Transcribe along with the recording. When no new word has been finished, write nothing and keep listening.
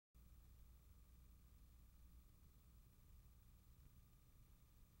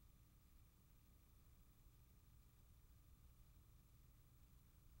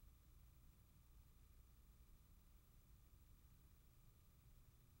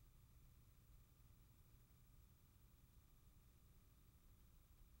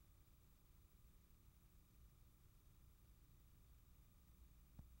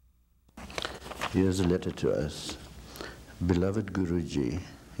Here's a letter to us. Beloved Guruji,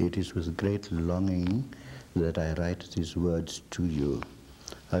 it is with great longing that I write these words to you.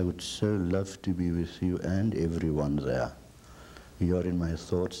 I would so love to be with you and everyone there. You are in my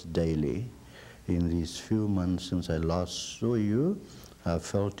thoughts daily. In these few months since I last saw you, I have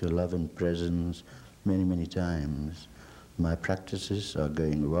felt your love and presence many, many times. My practices are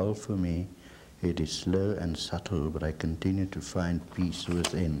going well for me. It is slow and subtle, but I continue to find peace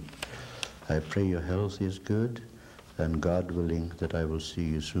within. I pray your health is good, and God willing that I will see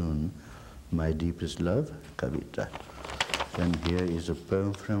you soon. My deepest love, Kavita. And here is a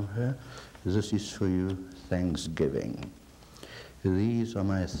poem from her. This is for you, Thanksgiving. These are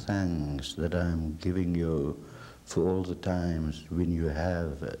my thanks that I am giving you for all the times when you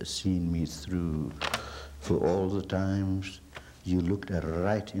have seen me through, for all the times you looked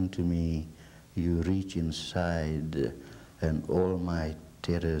right into me, you reach inside, and all my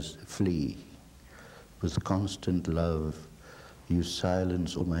terrors flee. With constant love, you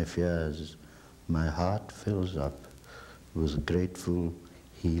silence all my fears. My heart fills up with grateful,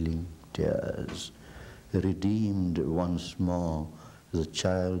 healing tears. Redeemed once more, the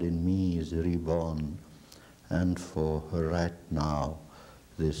child in me is reborn, and for right now,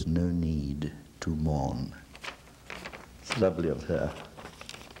 there's no need to mourn. It's lovely of her.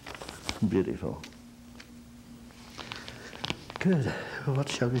 Beautiful. Good. What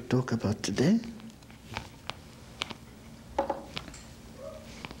shall we talk about today?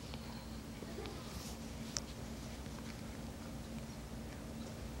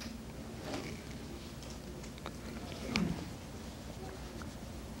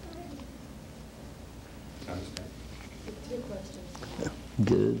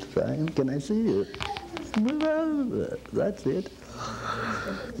 Good, fine. Can I see you? Well, that's it.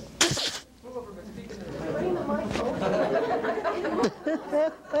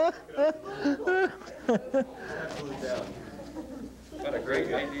 What a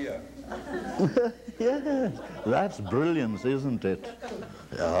great idea. Yes, that's brilliance, isn't it?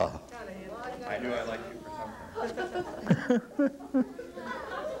 Yeah. I knew I liked you for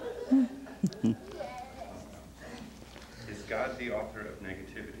something. Is God the author of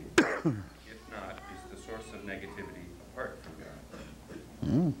negativity? If not, is the source of negativity apart from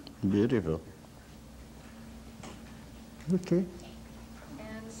God? Beautiful. Okay.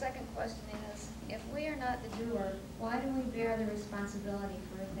 And the second question is, if we are not the doer, why do we bear the responsibility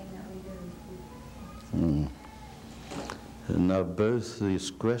for everything that we do? Now, both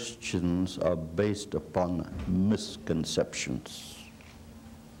these questions are based upon misconceptions.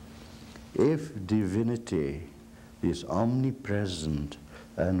 If divinity is omnipresent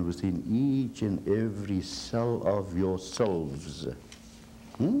and within each and every cell of yourselves,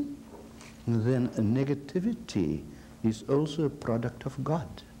 then negativity is also a product of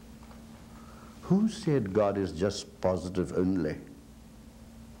God. Who said God is just positive only?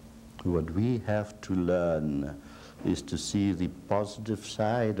 What we have to learn is to see the positive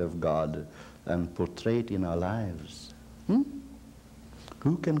side of God and portray it in our lives.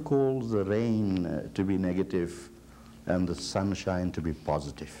 Who can call the rain to be negative and the sunshine to be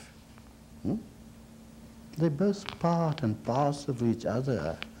positive? They're both part and parcel of each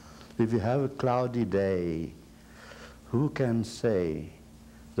other. If you have a cloudy day, who can say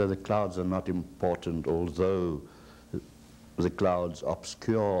that the clouds are not important, although the clouds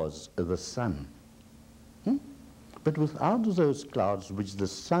obscures the sun? But without those clouds which the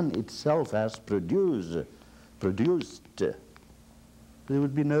sun itself has produced, there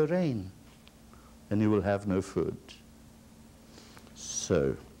would be no rain, and you will have no food.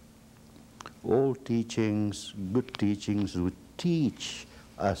 So, all teachings, good teachings, would teach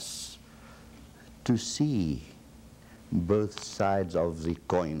us to see both sides of the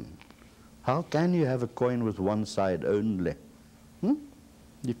coin. How can you have a coin with one side only?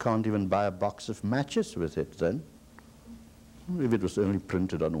 You can't even buy a box of matches with it then, if it was only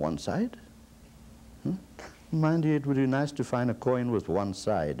printed on one side. Mind you, it would be nice to find a coin with one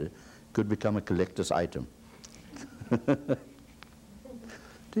side. It could become a collector's item. Do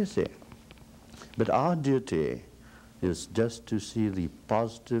you see? But our duty is just to see the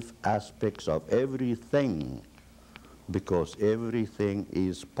positive aspects of everything, because everything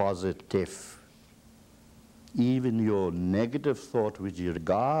is positive. Even your negative thought, which you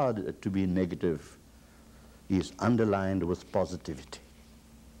regard to be negative, is underlined with positivity.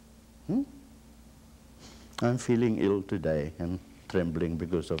 I'm feeling ill today and trembling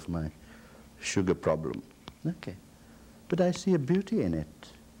because of my sugar problem. Okay. But I see a beauty in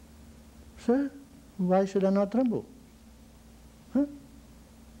it. So, why should I not tremble?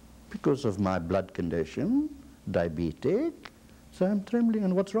 Because of my blood condition, diabetic, so I'm trembling,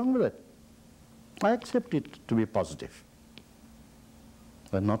 and what's wrong with it? I accept it to be positive.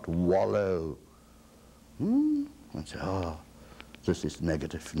 And not wallow and say, oh, this is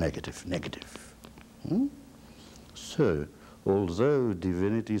negative, negative, negative. So, although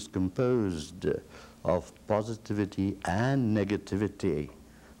divinity is composed of positivity and negativity,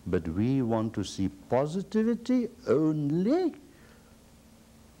 but we want to see positivity only.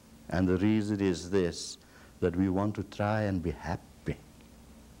 And the reason is this, that we want to try and be happy.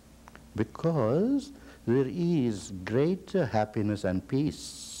 Because there is greater happiness and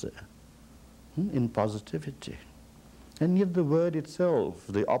peace in positivity. And yet the word itself,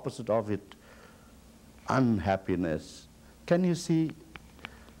 the opposite of it, unhappiness, can you see,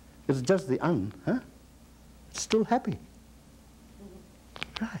 it's just the it's still happy.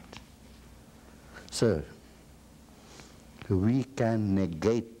 Right. So, we can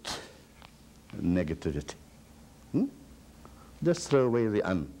negate negativity. Just throw away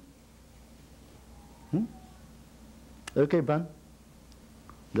the Okay, Ban?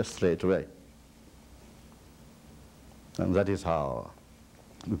 Just throw it away. And that is how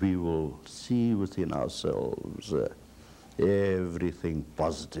we will see within ourselves everything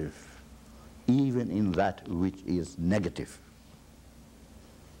positive, even in that which is negative.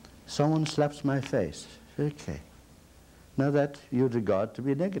 Someone slaps my face. Okay. Now that you regard to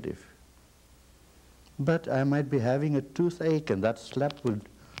be negative. But I might be having a toothache, and that slap would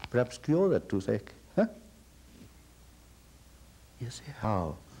perhaps cure that toothache. You see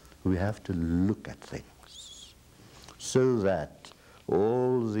how we have to look at things so that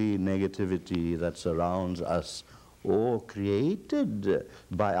all the negativity that surrounds us, all created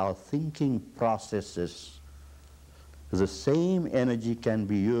by our thinking processes, the same energy can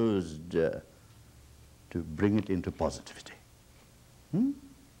be used to bring it into positivity.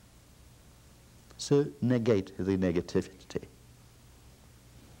 So negate the negativity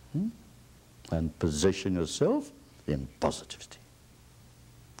and position yourself in positivity.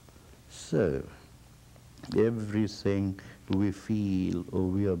 So everything we feel or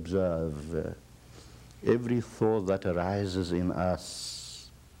we observe, every thought that arises in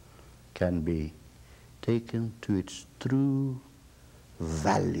us can be taken to its true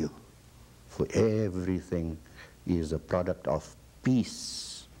value, for everything is a product of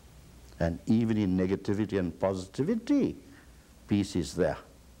peace. And even in negativity and positivity, peace is there.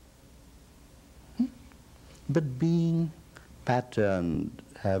 But being patterned,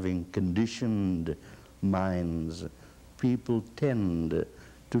 having conditioned minds, people tend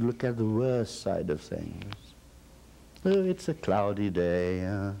to look at the worst side of things. Oh, it's a cloudy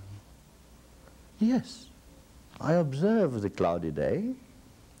day. Yes, I observe the cloudy day.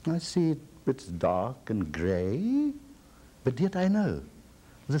 I see it's dark and gray, but yet I know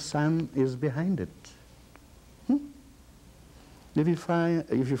the sun is behind it. If you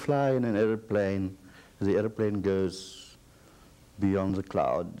fly in an airplane, the airplane goes beyond the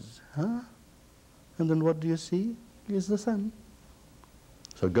clouds. And then what do you see? Is the sun.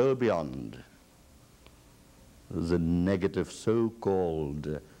 So go beyond the negative,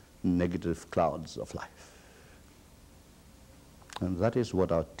 so-called negative clouds of life. And that is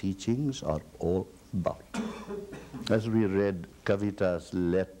what our teachings are all about. As we read Kavita's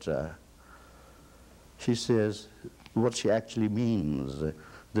letter, she says what she actually means.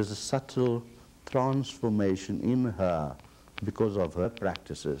 There's a subtle transformation in her because of her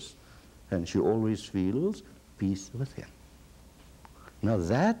practices, and she always feels peace within. Now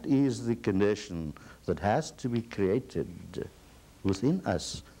that is the condition that has to be created within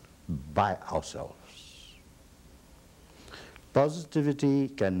us by ourselves. Positivity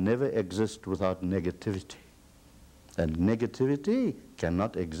can never exist without negativity, and negativity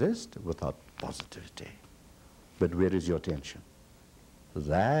cannot exist without positivity. But where is your attention?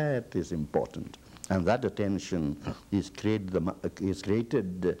 That is important, and that attention is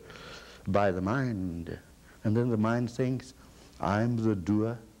created by the mind. And then the mind thinks, I'm the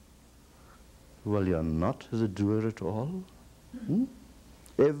doer. Well, you're not the doer at all.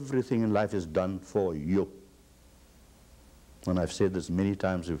 Everything in life is done for you. And I've said this many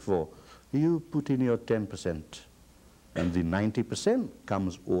times before. You put in your 10%, and the 90%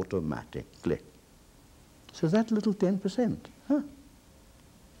 comes automatically. So that little 10%,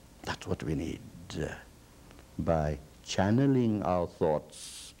 that's what we need by channeling our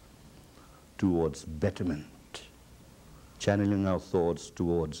thoughts towards betterment, channeling our thoughts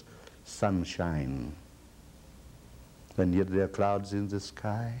towards sunshine. And yet there are clouds in the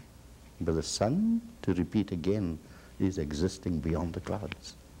sky, but the sun, to repeat again, is existing beyond the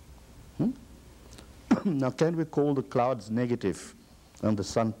clouds. Now, can we call the clouds negative and the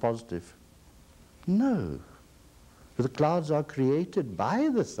sun positive? No. The clouds are created by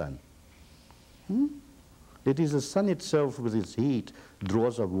the sun. It is the sun itself with its heat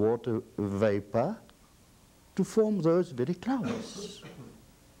draws up water vapor to form those very clouds.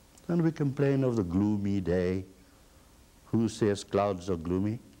 And we complain of the gloomy day. Who says clouds are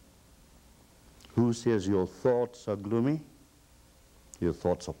gloomy? Who says your thoughts are gloomy? Your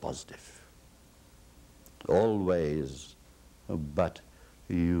thoughts are positive. Always, but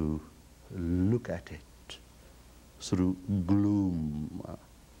you look at it through gloom.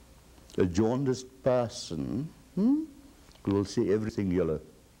 A jaundiced person will see everything yellow.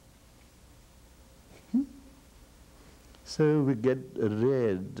 So we get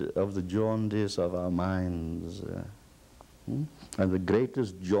rid of the jaundice of our minds. And the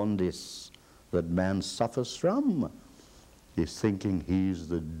greatest jaundice that man suffers from is thinking he's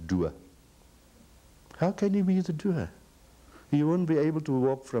the doer. How can you be the doer? You won't be able to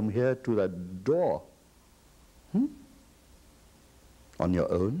walk from here to that door on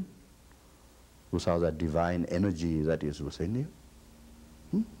your own, without that divine energy that is within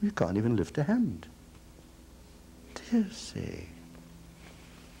you. You can't even lift a hand. Do you see?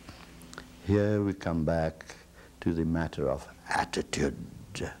 Here we come back to the matter of attitude.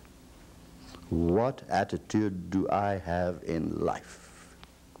 What attitude do I have in life?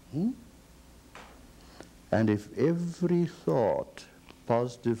 And if every thought,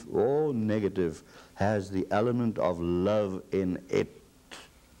 positive or negative, has the element of love in it,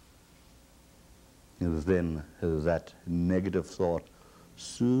 then that negative thought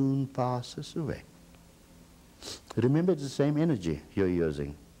soon passes away. Remember, it's the same energy you're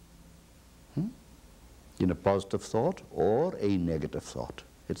using in a positive thought or a negative thought.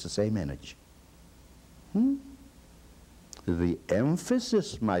 It's the same energy. The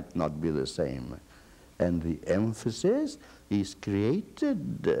emphasis might not be the same, and the emphasis is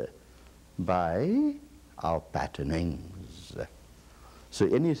created by our patternings. So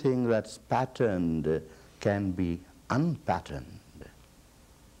anything that's patterned can be unpatterned.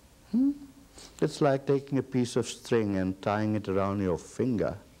 It's like taking a piece of string and tying it around your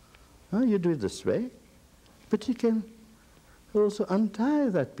finger. You do it this way, but you can also untie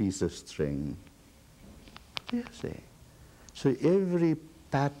that piece of string. You see? So every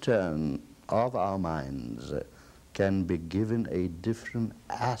pattern of our minds can be given a different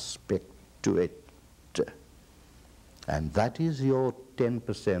aspect to it. And that is your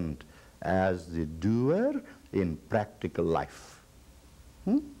 10% as the doer in practical life.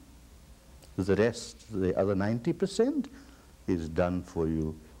 The rest, the other 90%, is done for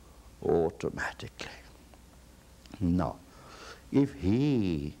you automatically. Now, if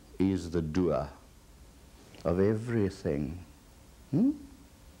he is the doer of everything, then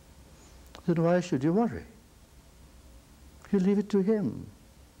why should you worry? You leave it to him.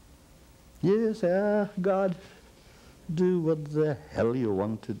 Yes, God, do what the hell you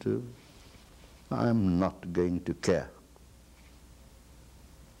want to do. I'm not going to care.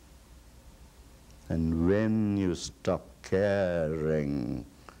 And when you stop caring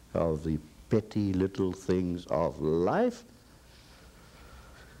of the petty little things of life,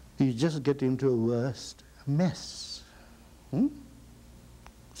 you just get into a worse mess.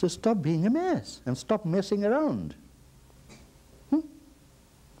 So stop being a mess and stop messing around.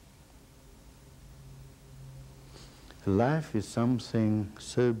 Life is something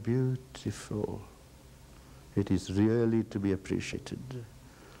so beautiful. It is really to be appreciated.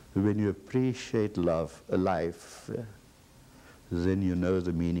 When you appreciate life, then you know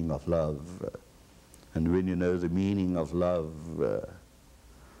the meaning of love. And when you know the meaning of love,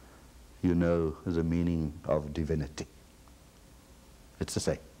 you know the meaning of divinity. It's the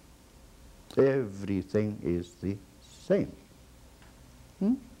same. Everything is the same.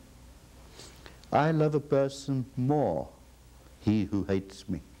 I love a person more, he who hates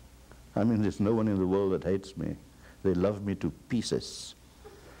me. I mean, there's no one in the world that hates me. They love me to pieces.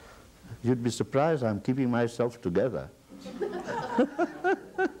 You'd be surprised I'm keeping myself together.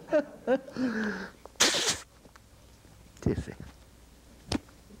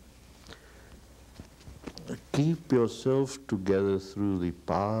 Keep yourself together through the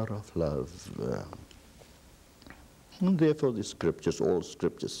power of love. And therefore the scriptures, all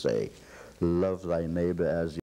scriptures say, love thy neighbor as